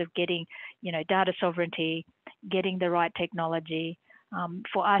in terms of getting, data sovereignty, getting the right technology.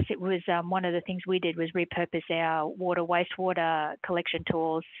 For us, it was one of the things we did was repurpose our wastewater collection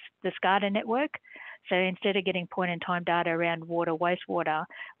tools, the SCADA network. So instead of getting point-in-time data around wastewater,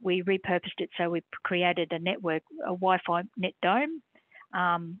 we repurposed it. So we created a network, a Wi-Fi net dome,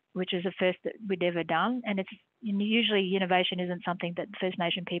 which is the first that we'd ever done. And it's usually innovation isn't something that First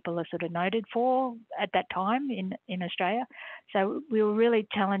Nation people are sort of noted for at that time in Australia. So we were really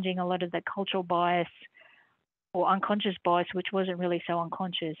challenging a lot of the cultural bias or unconscious bias, which wasn't really so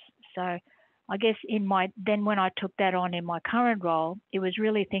unconscious. So I guess then when I took that on in my current role, it was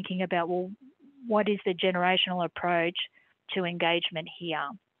really thinking about, well, what is the generational approach to engagement here?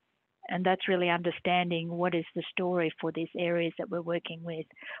 And that's really understanding what is the story for these areas that we're working with,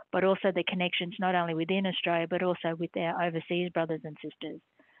 but also the connections not only within Australia, but also with our overseas brothers and sisters,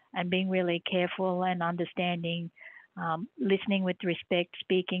 and being really careful and understanding, listening with respect,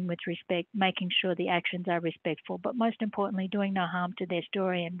 speaking with respect, making sure the actions are respectful, but most importantly, doing no harm to their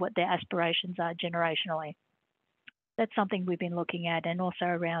story and what their aspirations are generationally. That's something we've been looking at, and also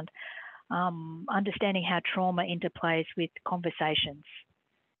around understanding how trauma interplays with conversations.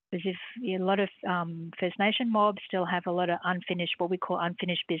 Because if a lot of First Nation mobs still have a lot of unfinished, what we call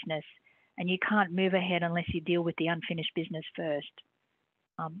unfinished business, and you can't move ahead unless you deal with the unfinished business first.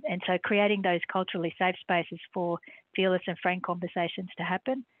 And so creating those culturally safe spaces for fearless and frank conversations to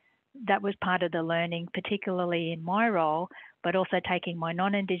happen, that was part of the learning, particularly in my role, but also taking my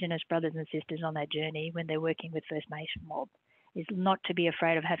non-Indigenous brothers and sisters on that journey when they're working with First Nation mob, is not to be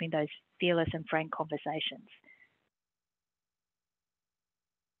afraid of having those fearless and frank conversations.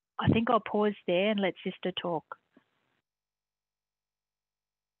 I think I'll pause there and let Sister talk.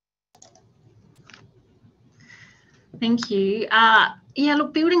 Thank you. Yeah,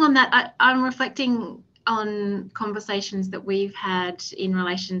 look, building on that, I'm reflecting on conversations that we've had in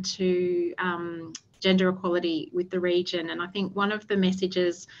relation to gender equality with the region. And I think one of the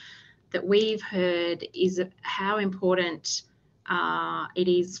messages that we've heard is how important it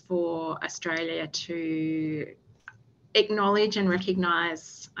is for Australia to acknowledge and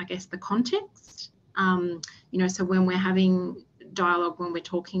recognise, I guess, the context. You know, so when we're having dialogue, when we're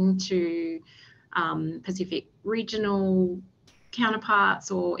talking to Pacific regional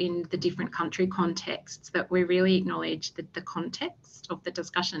counterparts or in the different country contexts, that we really acknowledge the context of the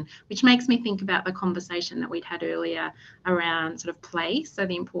discussion, which makes me think about the conversation that we'd had earlier around sort of place. So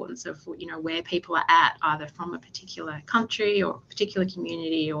the importance of, you know, where people are at, either from a particular country or particular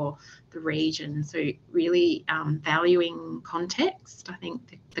community or the region. So really valuing context. I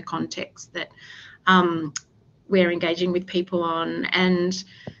think the context that we're engaging with people on. And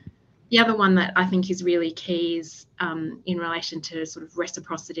the other one that I think is really key is in relation to sort of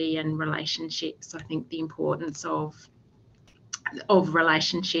reciprocity and relationships. I think the importance of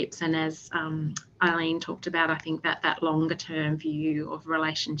relationships, and as Eileen talked about, I think that longer term view of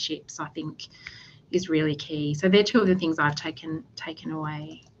relationships, I think, is really key. So they're two of the things I've taken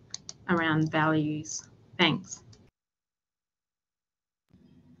away around values. Thanks.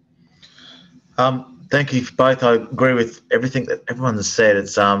 Thank you for both. I agree with everything that everyone has said.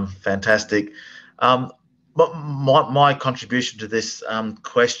 It's fantastic. But my contribution to this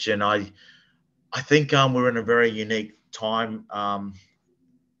question, I think we're in a very unique time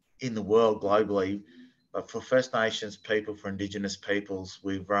in the world globally, but for First Nations people, for Indigenous peoples,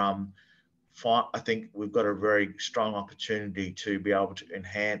 I think we've got a very strong opportunity to be able to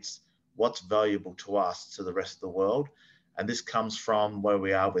enhance what's valuable to us to the rest of the world. And this comes from where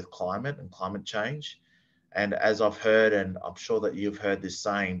we are with climate and climate change. And as I've heard, and I'm sure that you've heard this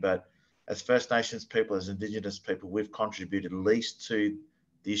saying, but as First Nations people, as Indigenous people, we've contributed least to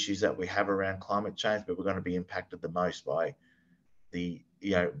the issues that we have around climate change, but we're going to be impacted the most by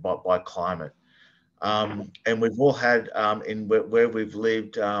by climate. And we've all had, in where we've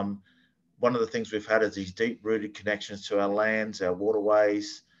lived, one of the things we've had is these deep-rooted connections to our lands, our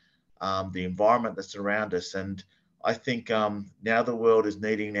waterways, the environment that's around us. And I think now the world is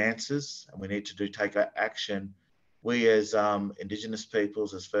needing answers, and we need to take action. We as Indigenous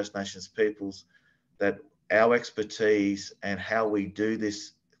peoples, as First Nations peoples, that our expertise and how we do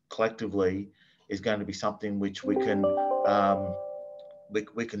this collectively is going to be something which we can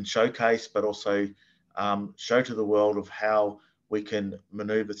showcase, but also show to the world of how we can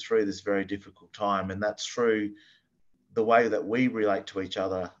maneuver through this very difficult time. And that's through the way that we relate to each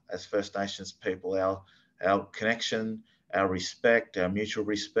other as First Nations people, our connection, our respect, our mutual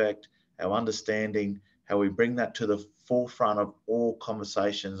respect, our understanding, how we bring that to the forefront of all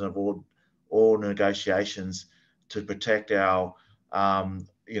conversations, of all negotiations, to protect our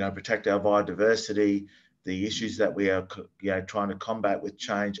biodiversity, the issues that we are trying to combat with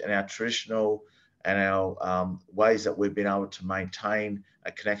change, and our traditional and our ways that we've been able to maintain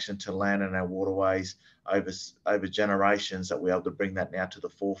a connection to land and our waterways over generations, that we're able to bring that now to the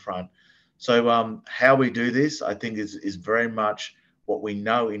forefront. So how we do this, I think, is very much what we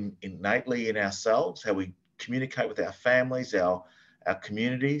know innately in ourselves, how we communicate with our families, our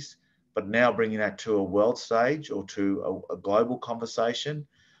communities, but now bringing that to a world stage or to a global conversation.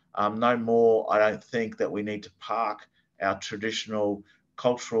 No more, I don't think that we need to park our traditional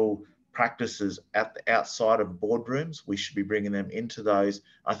cultural practices outside of boardrooms. We should be bringing them into those.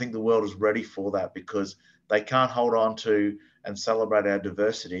 I think the world is ready for that, because they can't hold on to and celebrate our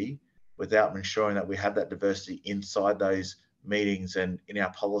diversity without ensuring that we have that diversity inside those meetings and in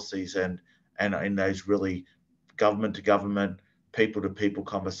our policies and in those really government to government, people to people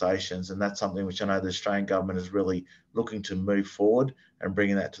conversations. And that's something which I know the Australian government is really looking to move forward and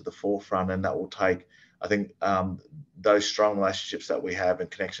bringing that to the forefront. And that will take, I think, those strong relationships that we have and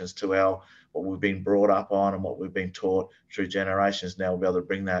connections to what we've been brought up on and what we've been taught through generations. Now we'll be able to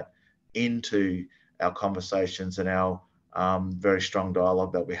bring that into our conversations and our very strong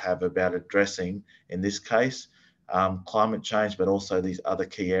dialogue that we have about addressing, in this case, climate change, but also these other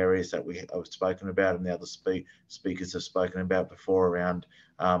key areas that we have spoken about and the other speakers have spoken about before around,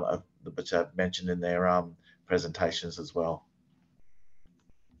 which I've mentioned in their presentations as well.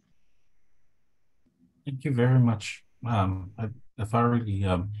 Thank you very much. I thoroughly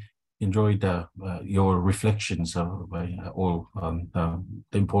enjoyed your reflections of all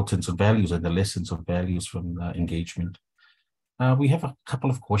the importance of values and the lessons of values from engagement. We have a couple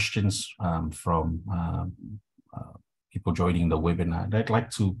of questions from people joining the webinar, and I'd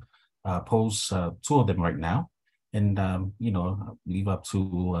like to pose two of them right now, and leave up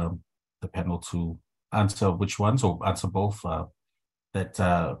to the panel to answer which ones or answer both that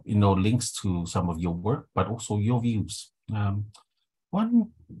links to some of your work, but also your views.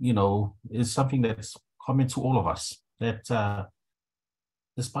 One, is something that's common to all of us, that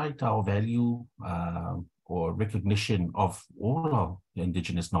despite our value or recognition of all of the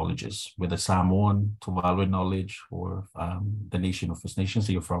Indigenous knowledges, whether Samoan, Tuvaluan knowledge, or the nation of First Nations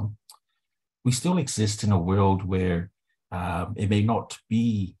that you're from, we still exist in a world where it may not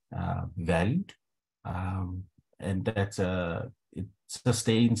be valued, and that it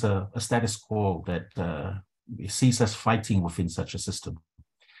sustains a status quo that sees us fighting within such a system.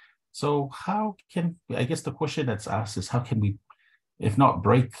 So how can, I guess the question that's asked is, how can we, if not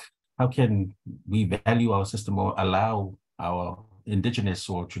break, how can we value our system or allow our Indigenous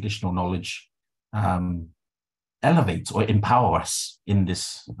or traditional knowledge elevate or empower us in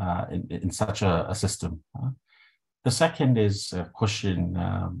this, in such a system? The second is a question,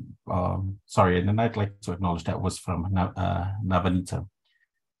 sorry, and then I'd like to acknowledge that was from Navanita.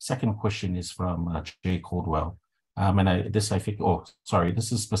 Second question is from Jay Caldwell. This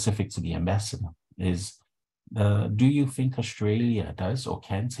is specific to the ambassador, is do you think Australia does or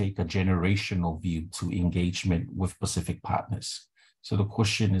can take a generational view to engagement with Pacific partners? So the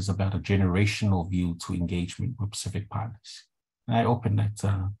question is about a generational view to engagement with Pacific partners. And I open that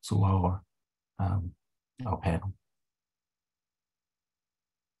to our panel.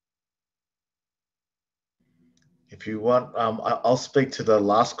 If you want, I'll speak to the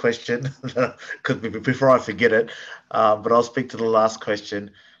last question because before I forget it, but I'll speak to the last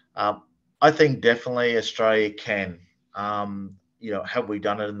question. I think definitely Australia can. Have we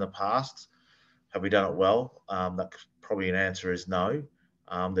done it in the past? Have we done it well? That probably an answer is no.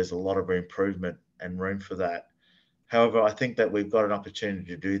 There's a lot of improvement and room for that. However, I think that we've got an opportunity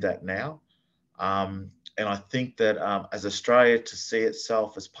to do that now. And I think that as Australia to see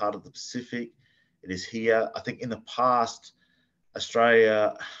itself as part of the Pacific, it is here. I think in the past,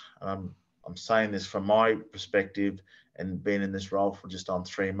 Australia, I'm saying this from my perspective and being in this role for just on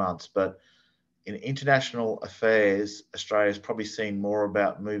 3 months, but in international affairs, Australia is probably seen more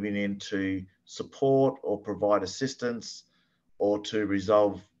about moving in to support or provide assistance or to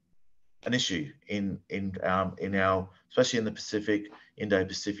resolve an issue in our, especially in the Pacific,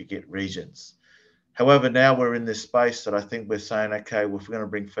 Indo-Pacific regions. However, now we're in this space that I think we're saying, okay, well, if we're going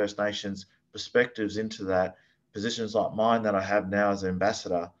to bring First Nations perspectives into that, positions like mine that I have now as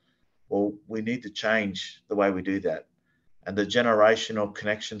ambassador, well, we need to change the way we do that. And the generational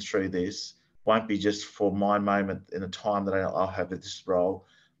connections through this won't be just for my moment in the time that I'll have this role,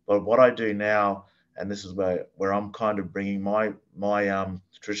 but what I do now, and this is where I'm kind of bringing my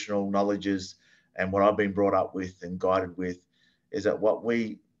traditional knowledges and what I've been brought up with and guided with, is that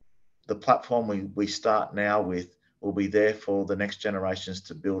the platform we start now with will be there for the next generations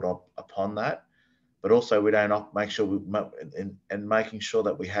to build up upon that. But also we don't make sure making sure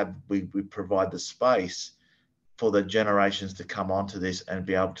that we provide the space for the generations to come onto this and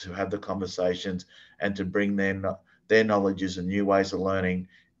be able to have the conversations and to bring their knowledges and new ways of learning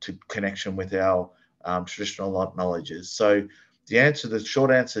to connection with our traditional knowledges. So the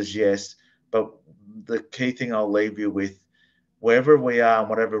short answer is yes, but the key thing I'll leave you with, wherever we are and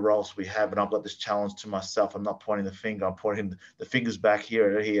whatever roles we have, and I've got this challenge to myself, I'm not pointing the finger, I'm pointing the fingers back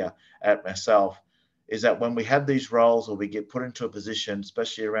here at myself, is that when we have these roles or we get put into a position,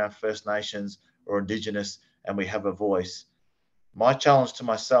 especially around First Nations or Indigenous, and we have a voice, my challenge to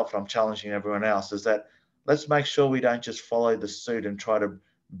myself, and I'm challenging everyone else, is that let's make sure we don't just follow the suit and try to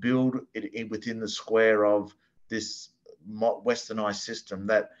build it within the square of this westernized system,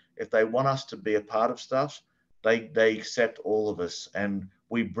 that if they want us to be a part of stuff, they accept all of us, and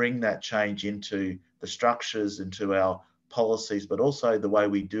we bring that change into the structures, into our policies, but also the way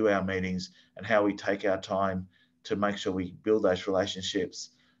we do our meetings and how we take our time to make sure we build those relationships.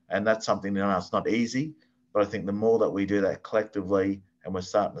 And that's something, you know, it's not easy, but I think the more that we do that collectively, and we're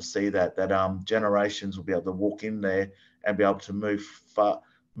starting to see that generations will be able to walk in there and be able to move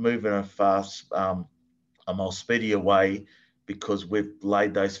in a fast, a more speedier way, because we've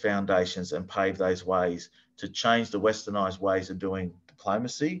laid those foundations and paved those ways to change the westernized ways of doing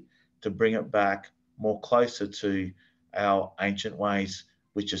diplomacy, to bring it back more closer to our ancient ways,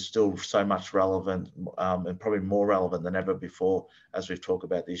 which are still so much relevant, and probably more relevant than ever before, as we've talked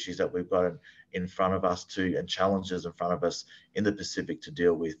about the issues that we've got in front of us too, and challenges in front of us in the Pacific to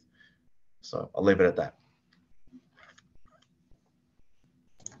deal with. So I'll leave it at that.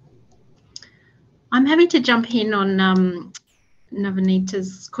 I'm having to jump in on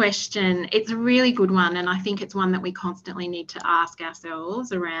Navanita's question. It's a really good one, and I think it's one that we constantly need to ask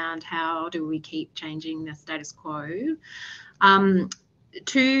ourselves around how do we keep changing the status quo.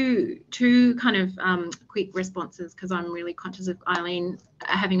 Two kind of quick responses, because I'm really conscious of Eileen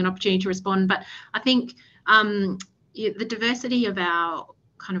having an opportunity to respond. But I think the diversity of our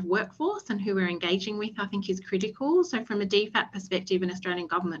kind of workforce and who we're engaging with, I think, is critical. So from a DFAT perspective and Australian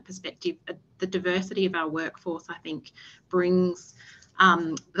government perspective, the diversity of our workforce, I think, brings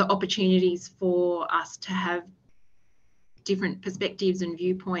the opportunities for us to have different perspectives and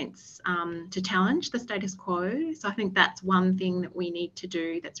viewpoints to challenge the status quo. So I think that's one thing that we need to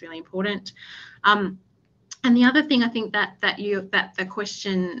do that's really important. And the other thing I think that the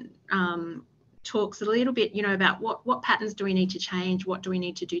question talks a little bit, you know, about what patterns do we need to change, what do we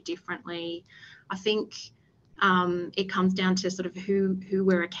need to do differently. I think it comes down to sort of who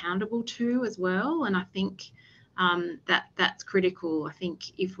we're accountable to as well, and I think that's critical. I think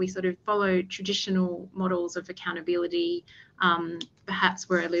if we sort of follow traditional models of accountability, perhaps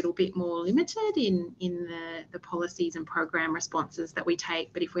we're a little bit more limited in the policies and program responses that we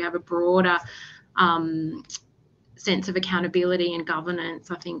take. But if we have a broader sense of accountability and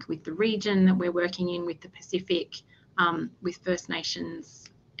governance, I think with the region that we're working in, with the Pacific, with First Nations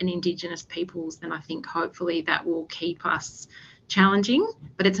and Indigenous peoples, then I think hopefully that will keep us challenging.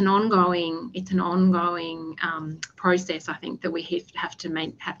 But it's an ongoing process, I think, that we have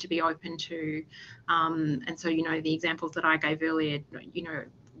to be open to. And so, you know, the examples that I gave earlier, you know,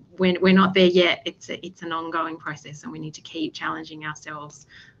 we're not there yet. It's an ongoing process, and we need to keep challenging ourselves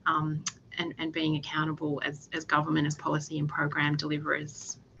and being accountable as government, as policy and program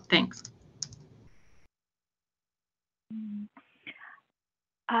deliverers. Thanks.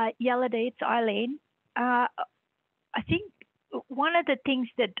 Yaladi, it's Eileen. I think one of the things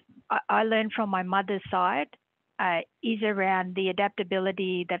that I learned from my mother's side is around the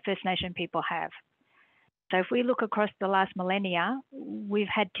adaptability that First Nation people have. So if we look across the last millennia, we've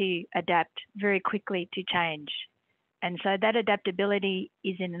had to adapt very quickly to change. And so that adaptability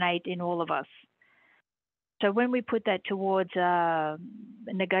is innate in all of us. So when we put that towards a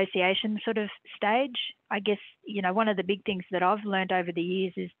negotiation sort of stage, I guess, you know, one of the big things that I've learned over the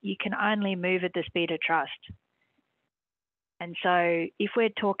years is you can only move at the speed of trust. And so if we're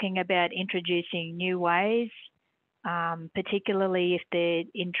talking about introducing new ways, particularly if they're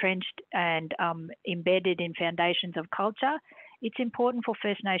entrenched and embedded in foundations of culture, it's important for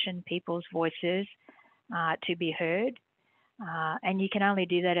First Nation people's voices to be heard. And you can only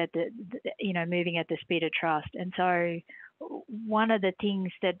do that at moving at the speed of trust. And so one of the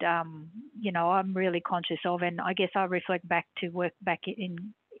things that, I'm really conscious of, and I guess I reflect back to work back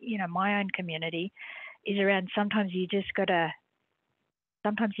in, my own community, is around sometimes you just got to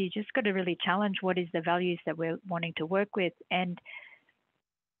really challenge what is the values that we're wanting to work with, and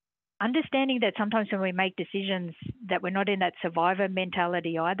understanding that sometimes when we make decisions that we're not in that survivor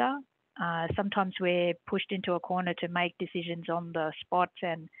mentality either. Sometimes we're pushed into a corner to make decisions on the spot,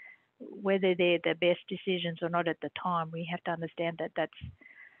 and whether they're the best decisions or not at the time, we have to understand that that's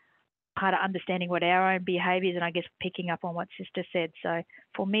part of understanding what our own behaviours, and I guess picking up on what Sister said. So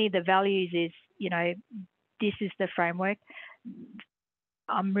for me, the values is, this is the framework.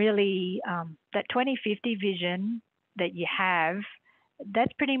 I'm really, that 2050 vision that you have,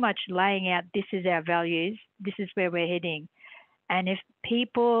 that's pretty much laying out, this is our values, this is where we're heading. And if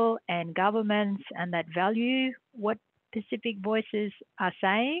people and governments and that value what Pacific Voices are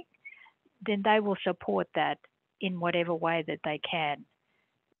saying, then they will support that in whatever way that they can.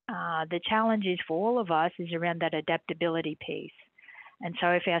 The challenge is for all of us is around that adaptability piece. And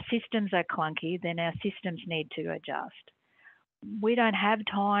so if our systems are clunky, then our systems need to adjust. We don't have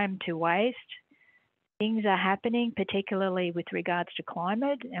time to waste. things are happening, particularly with regards to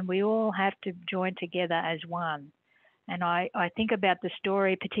climate, and we all have to join together as one. And I think about the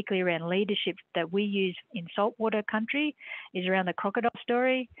story, particularly around leadership, that we use in saltwater country, is around the crocodile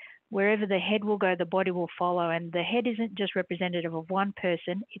story. Wherever the head will go, the body will follow. And the head isn't just representative of one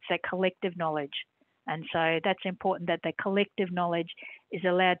person, it's that collective knowledge. And so that's important, that the collective knowledge is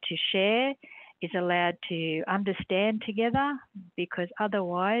allowed to share, is allowed to understand together, because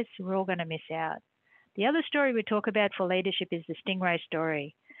otherwise we're all going to miss out. The other story we talk about for leadership is the stingray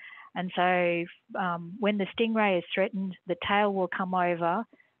story. And so when the stingray is threatened, the tail will come over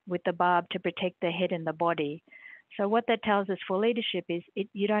with the barb to protect the head and the body. So what that tells us for leadership is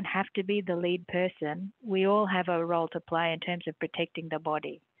you don't have to be the lead person. We all have a role to play in terms of protecting the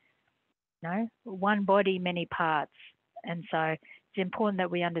body. You know, one body, many parts. And so it's important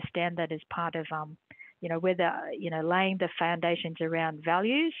that we understand that as part of, you know, whether, you know, laying the foundations around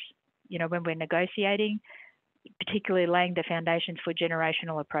values, you know, when we're negotiating, particularly laying the foundations for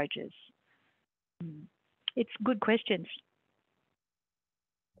generational approaches. It's good questions.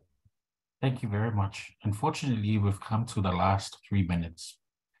 Thank you very much. Unfortunately, we've come to the last 3 minutes,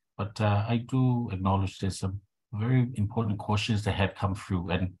 but I do acknowledge there's some very important questions that had come through,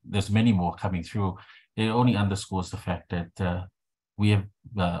 and there's many more coming through. It only underscores the fact that we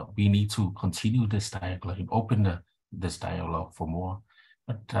need to continue this dialogue and open this dialogue for more.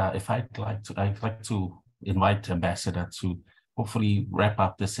 But if I'd like to invite Ambassador to hopefully wrap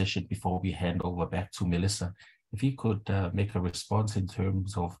up the session before we hand over back to Melissa. If you could make a response in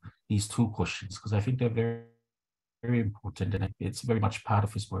terms of these two questions, because I think they're very, very important, and it's very much part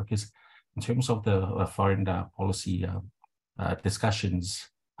of his work, is in terms of the foreign policy discussions,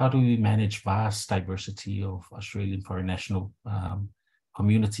 how do we manage vast diversity of Australian foreign national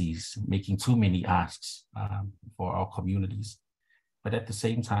communities, making too many asks for our communities? But at the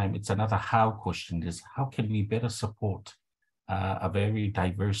same time, it's another how question, is how can we better support a very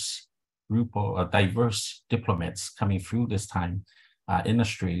diverse group of diverse diplomats coming through this time in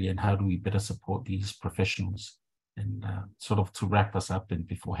Australia, and how do we better support these professionals? And sort of to wrap us up and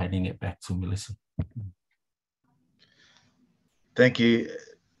before handing it back to Melissa. Thank you,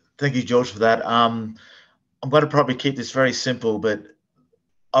 George, for that. I'm going to probably keep this very simple, but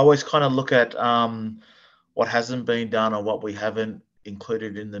I always kind of look at what hasn't been done or what we haven't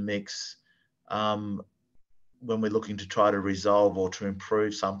included in the mix when we're looking to try to resolve or to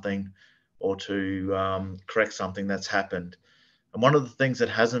improve something or to correct something that's happened. And one of the things that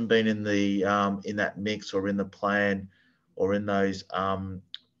hasn't been in the in that mix or in the plan or in those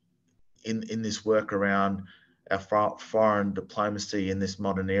in this work around our foreign diplomacy in this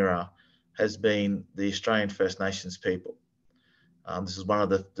modern era has been the Australian First Nations people. This is one of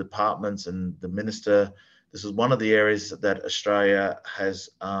the departments, and the minister, this is one of the areas that Australia has,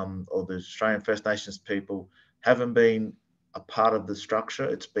 or the Australian First Nations people haven't been a part of the structure.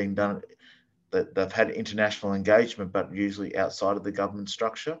 It's been done, that they've had international engagement, but usually outside of the government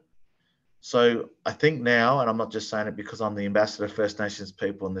structure. So I think now, and I'm not just saying it because I'm the ambassador of First Nations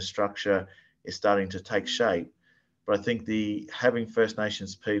people and the structure is starting to take shape, but I think having First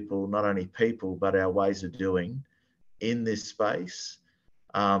Nations people, not only people, but our ways of doing in this space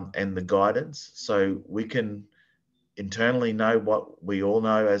and the guidance, so we can internally know what we all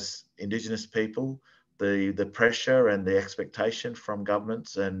know as Indigenous people, the pressure and the expectation from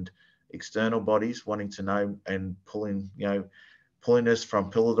governments and external bodies wanting to know and pulling us from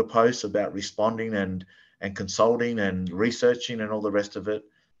pillar to post about responding and consulting and researching and all the rest of it,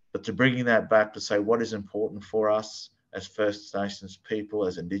 but to bringing that back to say what is important for us as First Nations people,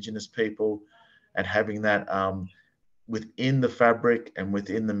 as Indigenous people, and having that within the fabric and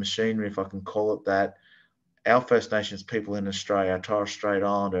within the machinery, if I can call it that, our First Nations people in Australia, our Torres Strait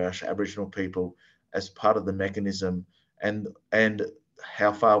Islander, our Aboriginal people, as part of the mechanism, and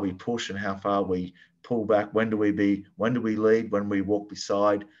how far we push and how far we pull back. When do we lead? When we walk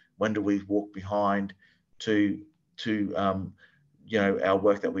beside? When do we walk behind? To our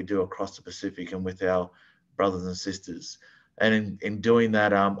work that we do across the Pacific and with our brothers and sisters. And in doing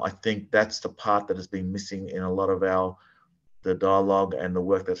that, I think that's the part that has been missing in a lot of the dialogue and the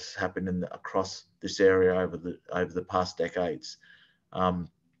work that's happened across this area over the past decades.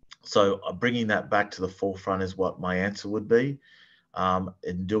 So bringing that back to the forefront is what my answer would be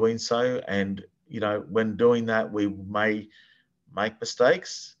in doing so. And, when doing that, we may make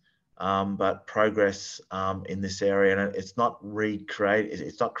mistakes, but progress in this area. And it's not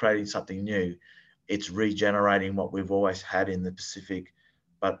creating something new. It's regenerating what we've always had in the Pacific,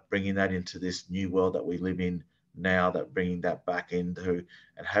 but bringing that into this new world that we live in now, that bringing that back into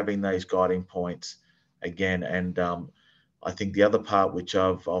and having those guiding points again. And I think the other part, which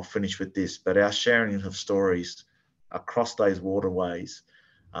I'll finish with this, but our sharing of stories across those waterways,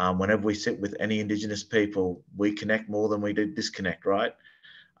 whenever we sit with any Indigenous people, we connect more than we do disconnect, right?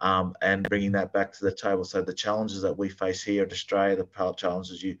 And bringing that back to the table. So the challenges that we face here in Australia, the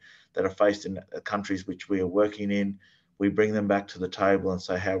challenges that are faced in countries which we are working in, we bring them back to the table and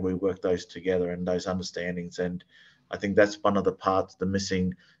say how we work those together and those understandings. And I think that's one of the parts, the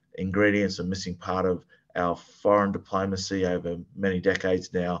missing ingredients, a missing part of our foreign diplomacy over many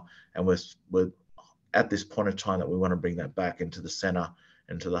decades now. And we're at this point of time that we want to bring that back into the center,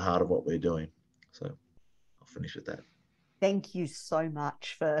 into the heart of what we're doing. So I'll finish with that. Thank you so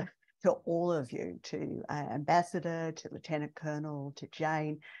much to all of you, to Ambassador, to Lieutenant Colonel, to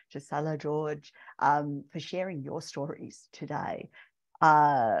Jane, to Salā George, for sharing your stories today.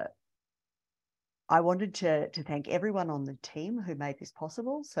 I wanted to thank everyone on the team who made this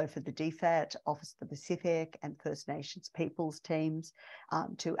possible. So for the DFAT, Office of the Pacific and First Nations Peoples teams,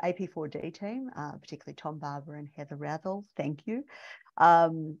 to AP4D team, particularly Tom Barber and Heather Rathel, thank you.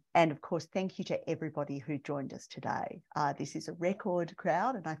 And of course, thank you to everybody who joined us today. This is a record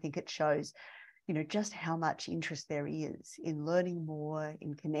crowd, and I think it shows, just how much interest there is in learning more,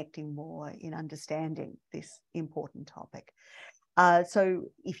 in connecting more, in understanding this important topic. So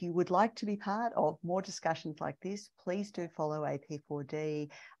if you would like to be part of more discussions like this, please do follow AP4D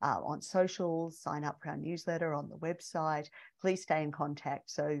on socials, sign up for our newsletter on the website. Please stay in contact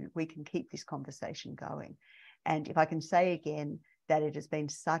so we can keep this conversation going. And if I can say again that it has been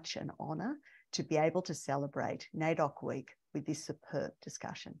such an honour to be able to celebrate NAIDOC Week with this superb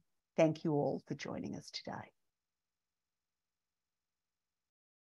discussion. Thank you all for joining us today.